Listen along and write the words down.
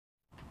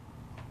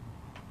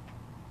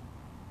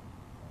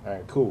All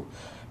right, cool.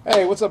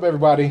 Hey, what's up,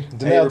 everybody? Hey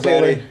Danelle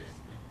everybody. Taylor,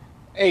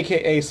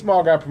 aka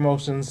Small Guy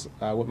Promotions,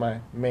 with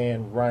my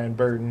man Ryan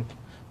Burton,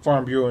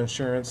 Farm Bureau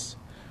Insurance,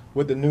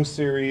 with the new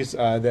series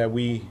that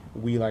we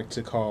like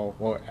to call.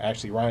 Well,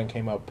 actually, Ryan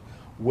came up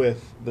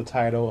with the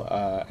title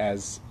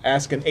as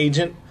Ask an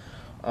Agent.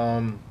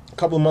 A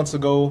couple of months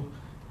ago,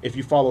 if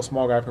you follow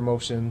Small Guy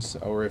Promotions,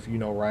 or if you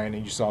know Ryan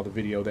and you saw the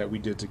video that we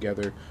did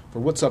together for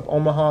What's Up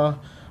Omaha,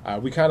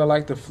 we kind of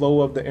liked the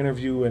flow of the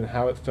interview and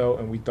how it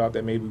felt, and we thought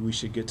that maybe we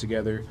should get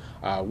together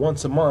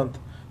once a month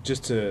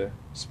just to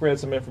spread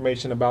some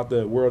information about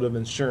the world of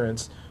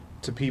insurance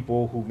to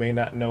people who may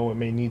not know and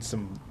may need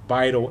some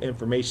vital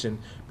information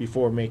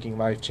before making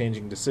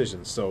life-changing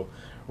decisions. So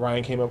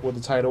Ryan came up with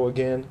the title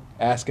again,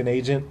 Ask an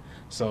Agent.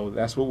 So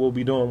that's what we'll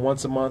be doing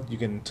once a month. You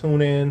can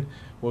tune in.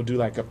 We'll do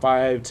like a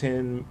 5,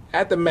 10,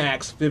 at the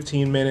max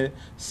 15-minute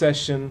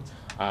session,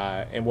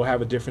 and we'll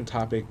have a different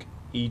topic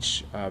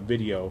each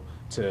video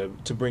to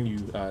bring you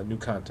new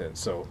content.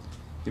 So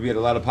We had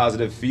a lot of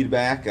positive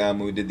feedback when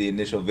we did the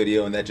initial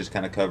video, and that just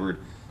kind of covered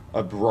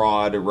a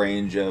broad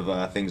range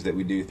of things that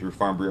we do through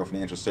Farm Bureau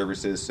Financial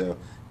Services. So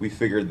we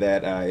figured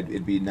that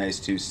it'd be nice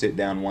to sit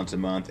down once a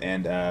month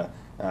and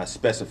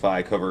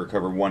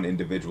cover one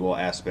individual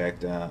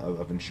aspect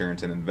of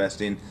insurance and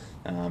investing.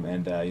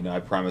 I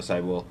promise I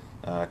will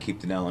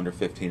keep Danelle under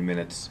 15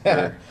 minutes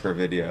per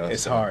video.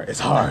 it's hard. It's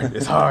hard.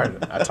 It's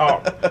hard. I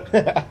talk.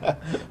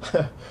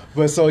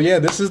 But so yeah,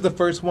 this is the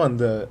first one.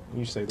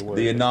 You say the word.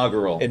 The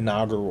inaugural.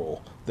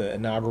 The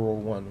inaugural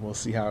one. We'll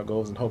see how it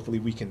goes, and hopefully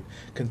we can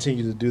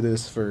continue to do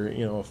this for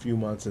a few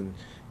months and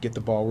get the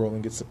ball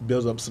rolling,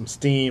 build up some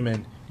steam,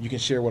 and you can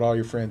share with all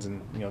your friends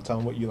and tell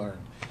them what you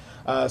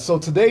learned. So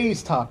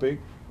today's topic,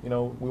 we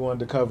wanted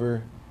to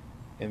cover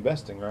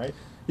investing, right?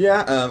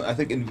 Yeah, I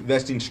think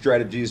investing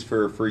strategies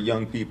for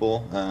young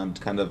people,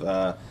 kind of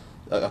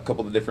a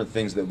couple of different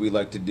things that we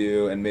like to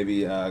do, and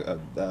maybe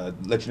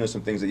let you know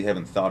some things that you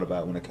haven't thought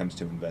about when it comes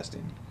to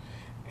investing.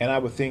 And I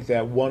would think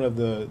that one of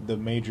the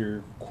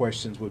major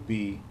questions would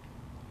be,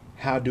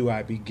 how do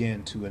I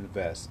begin to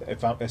invest?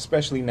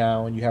 Especially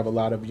now, and you have a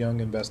lot of young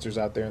investors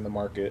out there in the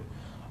market,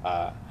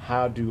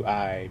 how do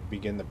I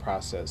begin the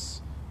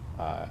process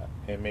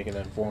and make an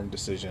informed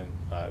decision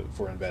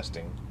for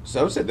investing?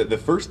 So I would say that the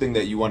first thing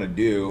that you want to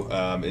do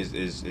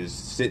is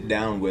sit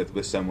down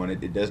with someone.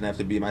 It doesn't have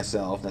to be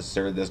myself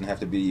necessarily. It doesn't have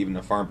to be even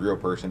a Farm Bureau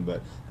person,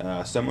 but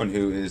someone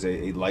who is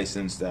a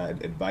licensed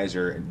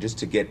advisor, just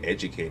to get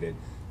educated.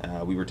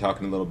 We were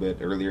talking a little bit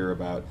earlier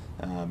about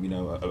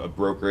a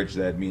brokerage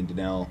that me and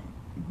Danelle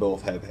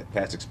both have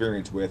past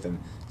experience with, and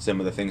some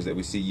of the things that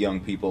we see young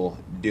people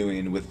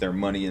doing with their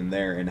money in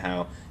there, and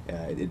how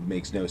it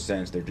makes no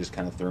sense. They're just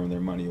kind of throwing their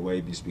money away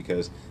just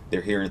because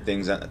they're hearing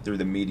things through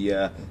the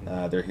media.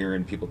 They're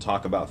hearing people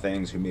talk about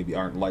things who maybe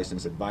aren't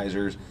licensed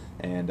advisors,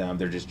 and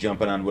they're just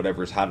jumping on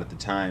whatever's hot at the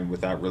time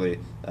without really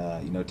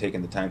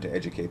taking the time to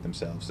educate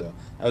themselves. So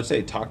I would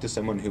say talk to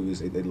someone who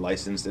is a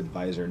licensed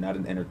advisor, not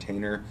an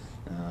entertainer,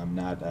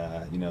 not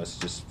it's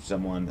just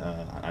someone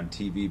on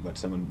TV, but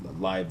someone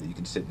live that you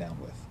can sit down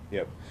with.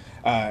 Yep.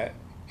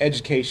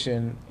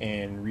 Education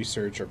and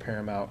research are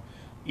paramount.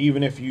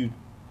 Even if you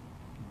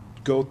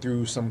go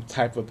through some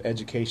type of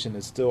education,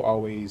 it's still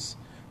always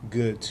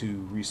good to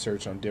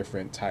research on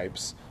different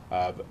types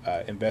of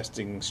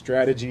investing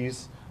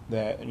strategies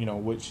that,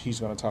 which he's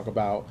going to talk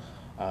about.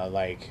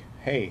 Like,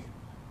 hey,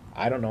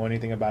 I don't know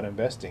anything about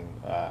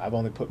investing. I've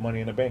only put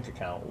money in a bank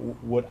account.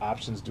 What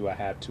options do I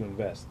have to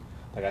invest?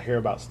 Like, I hear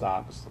about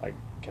stocks. Like,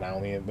 can I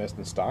only invest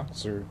in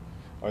stocks, or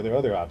are there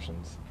other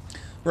options?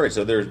 Right,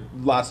 so there's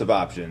lots of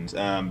options.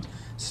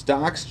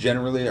 Stocks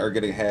generally are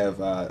going to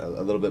have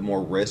a little bit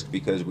more risk,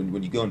 because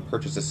when you go and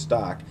purchase a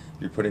stock,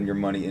 you're putting your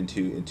money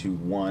into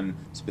one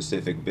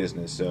specific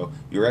business. So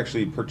you're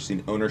actually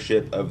purchasing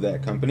ownership of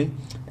that company,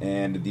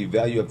 and the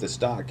value of the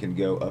stock can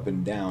go up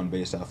and down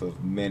based off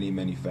of many,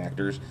 many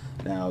factors.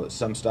 Now,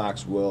 some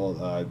stocks will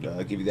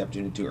give you the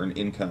opportunity to earn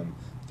income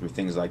through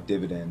things like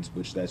dividends,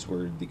 which that's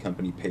where the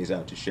company pays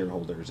out to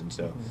shareholders. And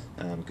so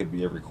it could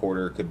be every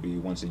quarter, it could be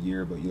once a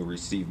year, but you'll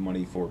receive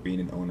money for being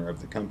an owner of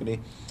the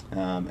company.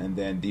 And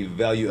then the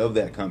value of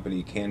that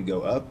company can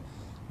go up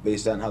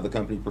based on how the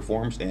company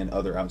performs and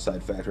other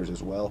outside factors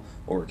as well,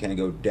 or it can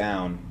go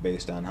down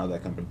based on how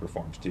that company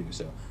performs too.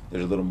 So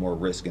there's a little more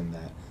risk in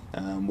that.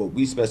 What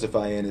we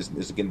specify in is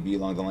going to be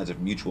along the lines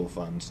of mutual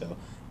funds. So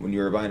when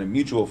you're buying a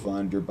mutual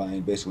fund, you're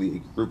buying basically a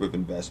group of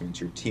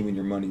investments. You're teaming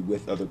your money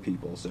with other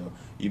people. So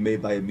you may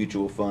buy a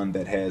mutual fund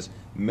that has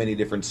many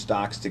different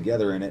stocks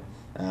together in it,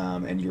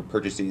 and you're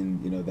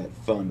purchasing that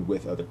fund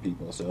with other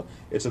people. So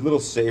it's a little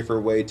safer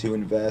way to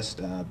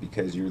invest,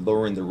 because you're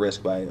lowering the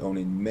risk by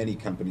owning many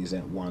companies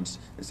at once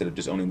instead of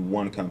just owning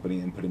one company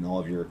and putting all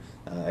of your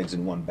eggs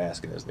in one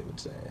basket, as they would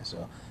say.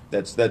 So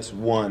that's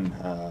one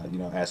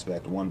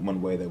aspect,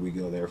 one way that we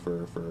go there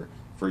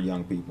for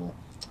young people.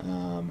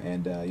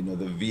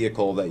 The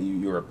vehicle that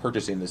you are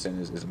purchasing this in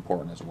is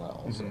important as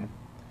well. Mm-hmm.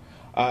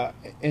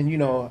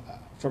 So.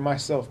 For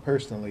myself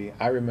personally,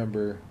 I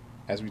remember,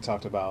 as we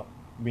talked about,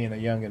 being a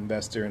young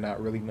investor and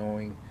not really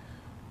knowing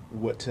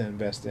what to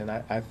invest in.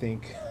 I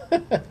think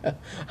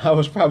I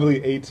was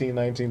probably 18,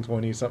 19,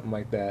 20, something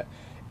like that,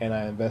 and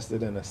I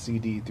invested in a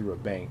CD through a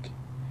bank,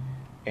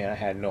 and I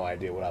had no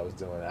idea what I was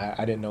doing.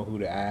 I didn't know who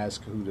to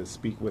ask, who to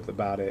speak with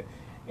about it,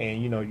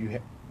 and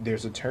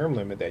there's a term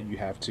limit that you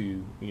have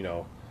to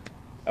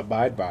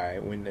abide by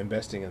when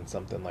investing in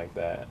something like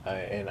that.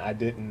 And I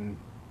didn't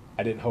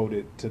hold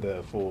it to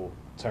the full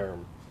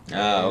term.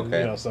 Ah, And,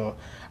 okay. so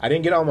I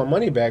didn't get all my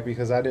money back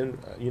because I didn't,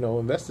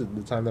 invested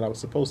the time that I was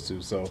supposed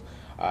to. So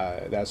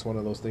that's one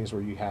of those things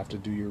where you have to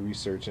do your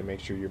research and make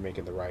sure you're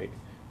making the right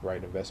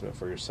investment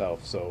for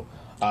yourself. So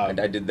And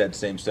I did that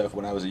same stuff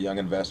when I was a young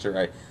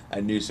investor.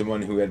 I knew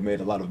someone who had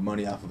made a lot of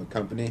money off of a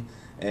company,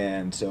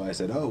 and so I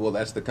said, "Oh, well,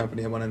 that's the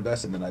company I want to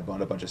invest in." And I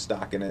bought a bunch of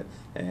stock in it,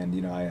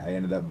 and I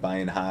ended up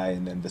buying high,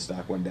 and then the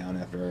stock went down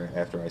after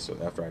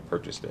I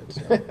purchased it.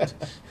 So.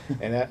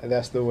 and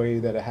that's the way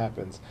that it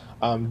happens.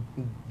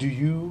 Do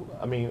you?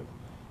 I mean,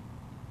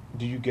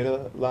 do you get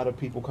a lot of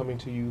people coming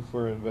to you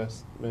for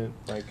investment?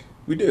 Like,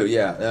 We do,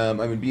 yeah.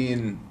 I mean,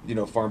 being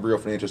Farm Bureau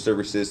Financial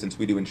Services, since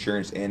we do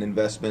insurance and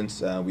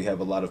investments, we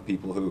have a lot of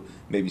people who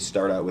maybe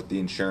start out with the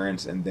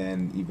insurance and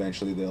then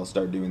eventually they'll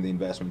start doing the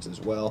investments as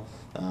well.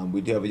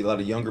 We do have a lot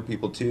of younger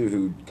people too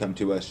who come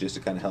to us just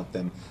to kind of help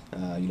them,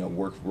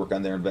 work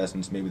on their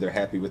investments. Maybe they're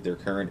happy with their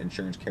current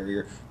insurance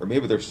carrier, or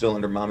maybe they're still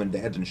under mom and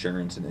dad's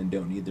insurance and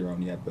don't need their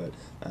own yet, but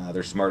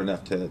they're smart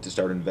enough to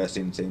start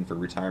investing and saving for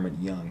retirement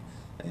young.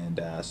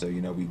 And so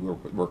we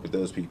work with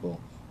those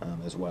people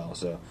as well.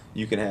 So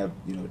you can have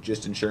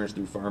just insurance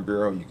through Farm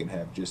Bureau, you can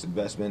have just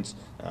investments,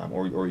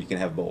 or you can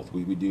have both.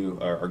 We do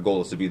our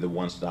goal is to be the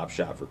one-stop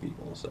shop for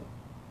people. So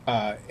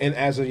and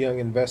as a young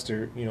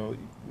investor,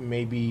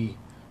 maybe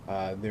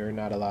there are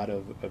not a lot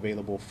of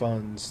available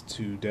funds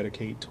to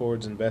dedicate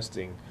towards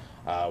investing.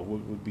 What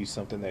would be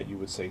something that you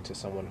would say to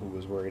someone who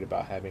was worried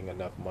about having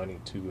enough money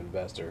to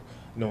invest or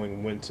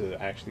knowing when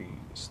to actually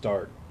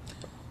start?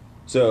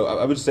 So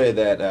I would say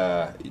that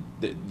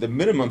the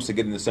minimums to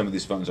get into some of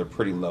these funds are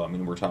pretty low. I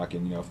mean, we're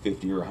talking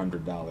 $50 or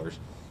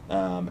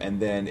 $100, and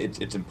then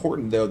it's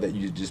important though that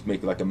you just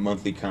make like a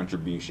monthly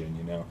contribution.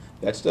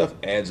 That stuff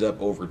adds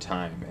up over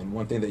time. And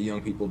one thing that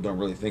young people don't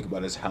really think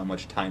about is how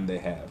much time they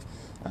have.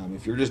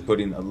 If you're just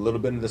putting a little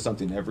bit into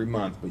something every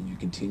month, but you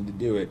continue to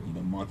do it,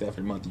 month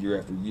after month, year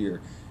after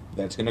year,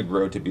 that's going to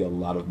grow to be a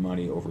lot of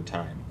money over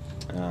time.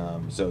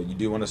 So you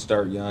do want to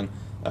start young.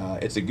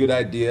 It's a good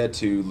idea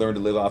to learn to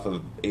live off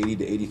of 80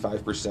 to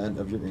 85%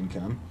 of your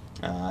income,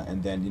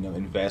 and then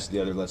invest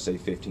the other, let's say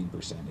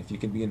 15%. If you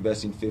can be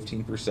investing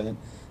 15%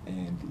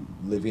 and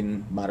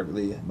living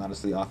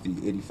modestly off the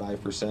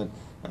 85%,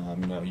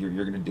 you're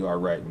going to do all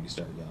right when you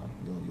start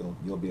young.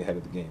 You'll be ahead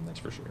of the game, that's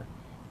for sure.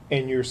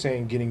 And you're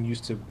saying getting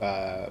used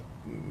to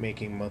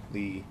making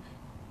monthly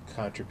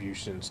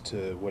contributions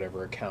to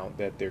whatever account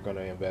that they're going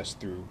to invest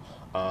through.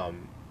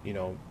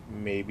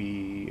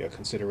 Maybe a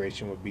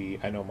consideration would be,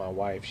 I know my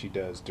wife, she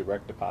does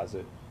direct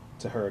deposit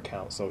to her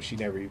account, so she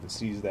never even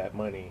sees that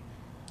money.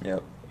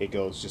 Yep. It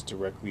goes just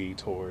directly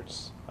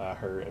towards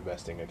her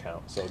investing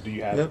account. So do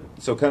you have? Yep.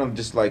 So kind of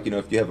just like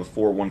if you have a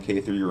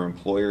 401k through your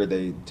employer,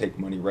 they take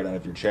money right out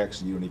of your checks,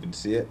 so you don't even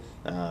see it.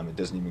 It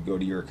doesn't even go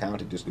to your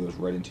account; it just goes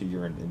right into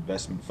your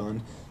investment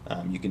fund.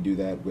 You can do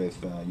that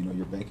with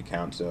your bank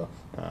account. So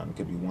it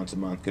could be once a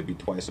month, could be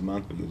twice a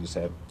month, but you'll just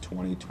have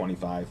 $20, $25,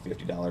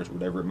 $50,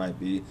 whatever it might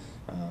be,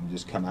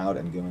 just come out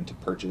and go into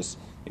purchase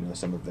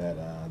some of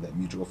that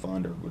mutual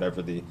fund or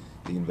whatever the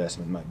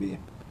investment might be.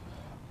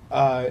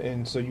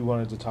 And so you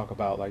wanted to talk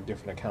about like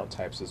different account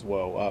types as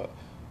well.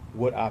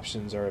 What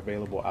options are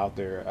available out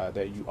there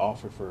that you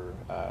offer for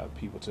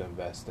people to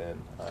invest in?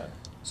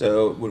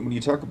 So when you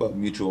talk about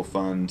mutual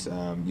funds,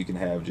 you can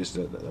have just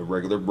a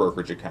regular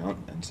brokerage account,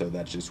 and so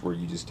that's just where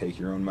you just take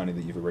your own money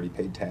that you've already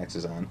paid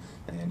taxes on,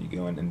 and you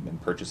go in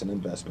and purchase an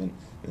investment,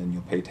 and then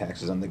you'll pay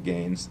taxes on the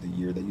gains the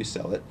year that you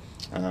sell it.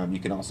 You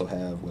can also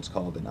have what's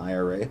called an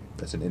IRA,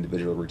 that's an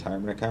individual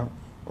retirement account,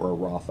 or a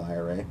Roth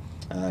IRA.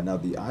 Now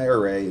the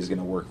IRA is going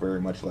to work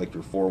very much like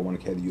your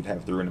 401k that you'd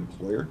have through an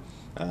employer.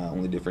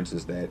 Only difference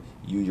is that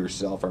you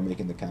yourself are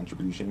making the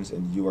contributions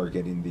and you are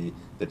getting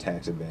the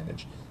tax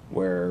advantage.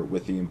 Where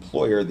with the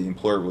employer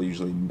will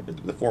usually,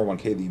 the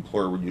 401k, the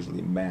employer will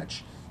usually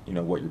match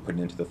what you're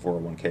putting into the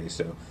 401k.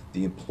 So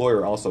the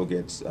employer also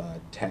gets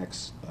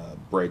tax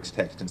breaks,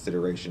 tax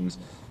considerations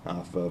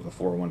off of a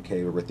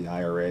 401k, or with the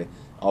IRA,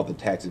 all the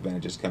tax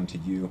advantages come to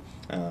you.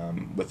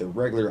 With a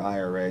regular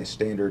IRA,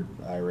 standard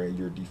IRA,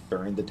 you're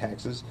deferring the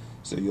taxes,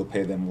 so you'll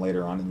pay them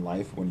later on in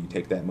life when you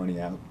take that money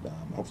out,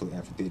 hopefully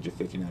after the age of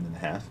 59 and a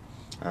half.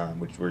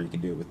 Where you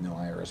can do it with no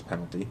IRS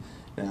penalty.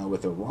 Now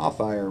with a Roth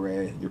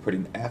IRA, you're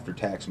putting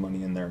after-tax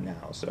money in there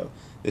now. So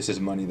this is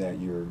money that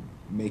you're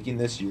making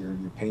this year,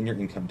 you're paying your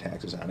income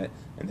taxes on it,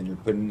 and then you're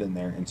putting it in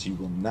there, and so you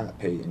will not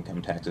pay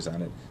income taxes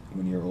on it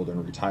when you're older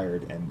and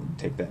retired and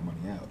take that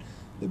money out.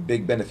 The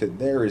big benefit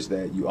there is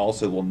that you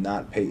also will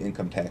not pay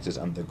income taxes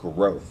on the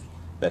growth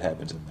that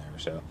happens in there.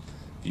 So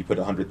If you put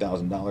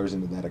 $100,000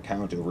 into that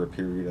account over a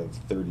period of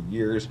 30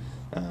 years,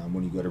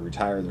 when you go to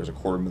retire, there's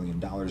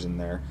 $250,000 in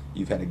there.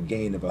 You've had a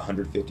gain of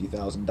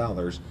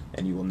 $150,000,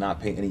 and you will not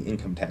pay any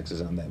income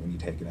taxes on that when you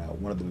take it out.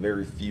 One of the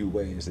very few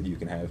ways that you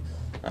can have,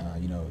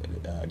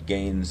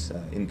 gains,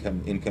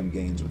 income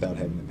gains without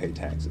having to pay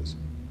taxes.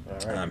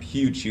 All right.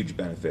 Huge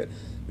benefit.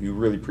 We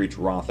really preach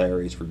Roth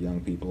IRAs for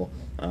young people,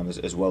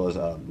 as well as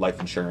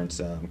life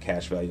insurance,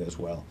 cash value as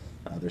well.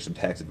 There's some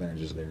tax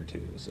advantages there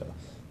too. So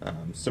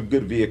some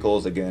good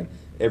vehicles. Again,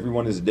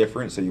 everyone is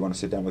different, so you want to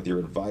sit down with your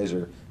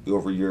advisor, go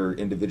over your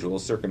individual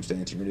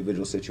circumstance, your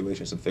individual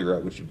situations, and figure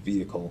out which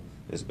vehicle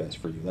is best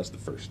for you. That's the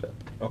first step.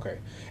 Okay.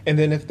 And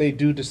then if they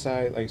do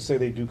decide, like say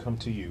they do come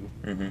to you,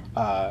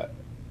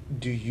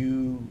 do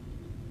you,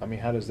 I mean,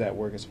 how does that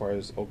work as far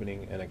as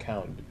opening an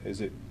account?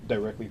 Is it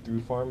directly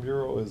through Farm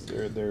Bureau? Is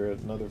there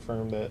another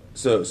firm that?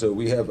 So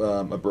we have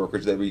a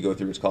brokerage that we go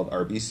through. It's called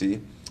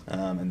RBC,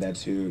 and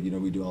that's who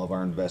we do all of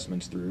our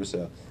investments through.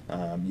 So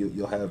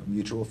you'll have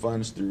mutual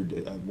funds through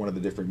one of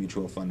the different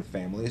mutual fund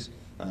families,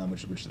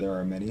 which there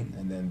are many,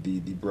 and then the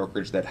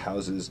brokerage that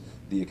houses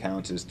the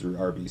accounts is through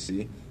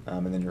RBC,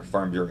 and then your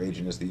Farm Bureau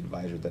agent is the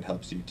advisor that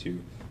helps you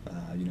to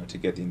to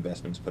get the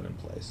investments put in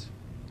place.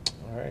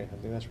 All right, I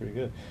think that's pretty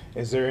good.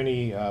 Is there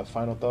any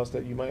final thoughts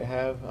that you might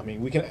have? I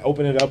mean, we can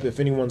open it up if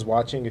anyone's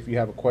watching. If you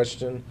have a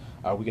question,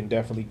 we can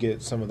definitely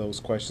get some of those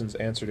questions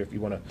answered if you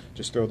want to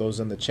just throw those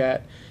in the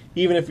chat.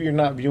 Even if you're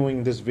not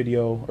viewing this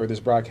video or this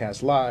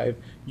broadcast live,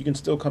 you can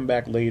still come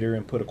back later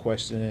and put a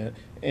question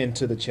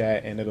into the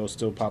chat, and it'll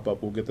still pop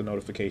up. We'll get the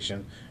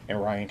notification,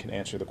 and Ryan can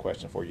answer the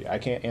question for you. I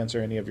can't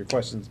answer any of your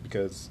questions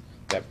because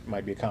that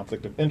might be a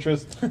conflict of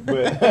interest,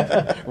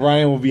 but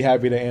Ryan will be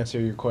happy to answer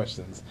your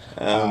questions.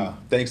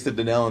 Thanks to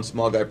Donnell and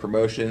Small Guy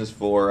Promotions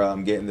for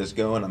getting this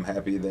going. I'm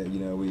happy that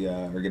we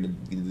are going to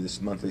do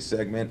this monthly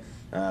segment.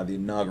 The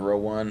inaugural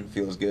one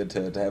feels good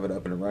to have it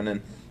up and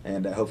running,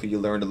 and hopefully you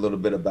learned a little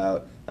bit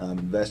about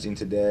investing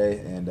today,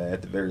 and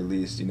at the very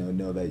least,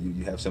 know that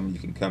you have someone you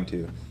can come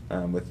to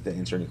to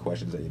answer any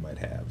questions that you might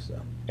have.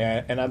 So,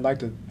 and I'd like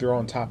to throw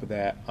on top of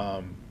that,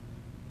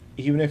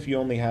 even if you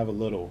only have a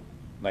little.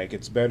 Like,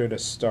 it's better to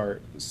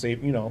start,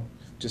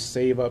 just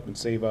save up and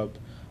save up.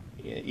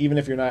 Even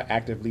if you're not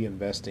actively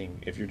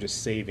investing, if you're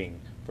just saving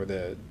for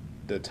the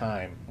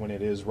time when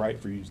it is right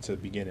for you to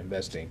begin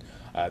investing,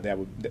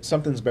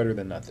 something's better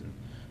than nothing.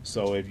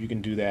 So if you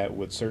can do that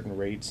with certain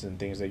rates and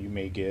things that you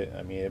may get,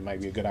 I mean, it might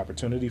be a good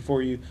opportunity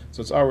for you.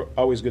 So it's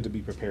always good to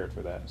be prepared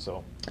for that.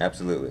 So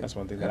absolutely, that's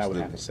one thing that I would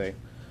have to say.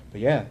 But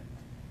yeah,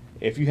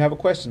 if you have a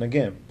question,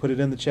 again, put it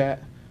in the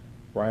chat.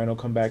 Ryan will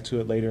come back to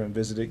it later and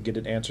visit it, get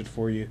it answered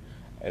for you,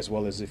 as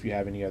well as if you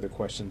have any other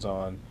questions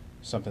on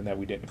something that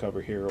we didn't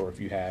cover here, or if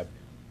you have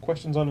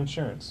questions on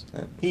insurance.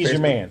 He's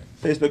your man.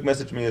 Facebook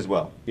message me as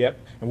well. Yep.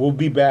 And we'll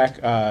be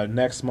back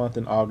next month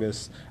in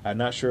August.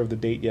 Not sure of the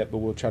date yet, but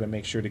we'll try to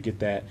make sure to get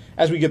that.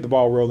 As we get the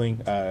ball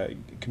rolling,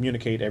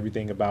 communicate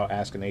everything about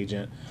Ask an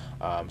Agent.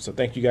 So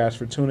thank you guys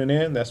for tuning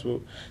in. That's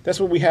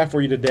what we have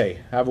for you today.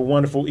 Have a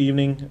wonderful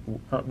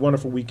evening,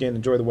 wonderful weekend.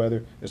 Enjoy the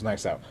weather. It's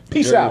nice out.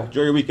 Peace out.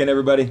 Enjoy your weekend,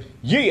 everybody.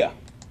 Yeah.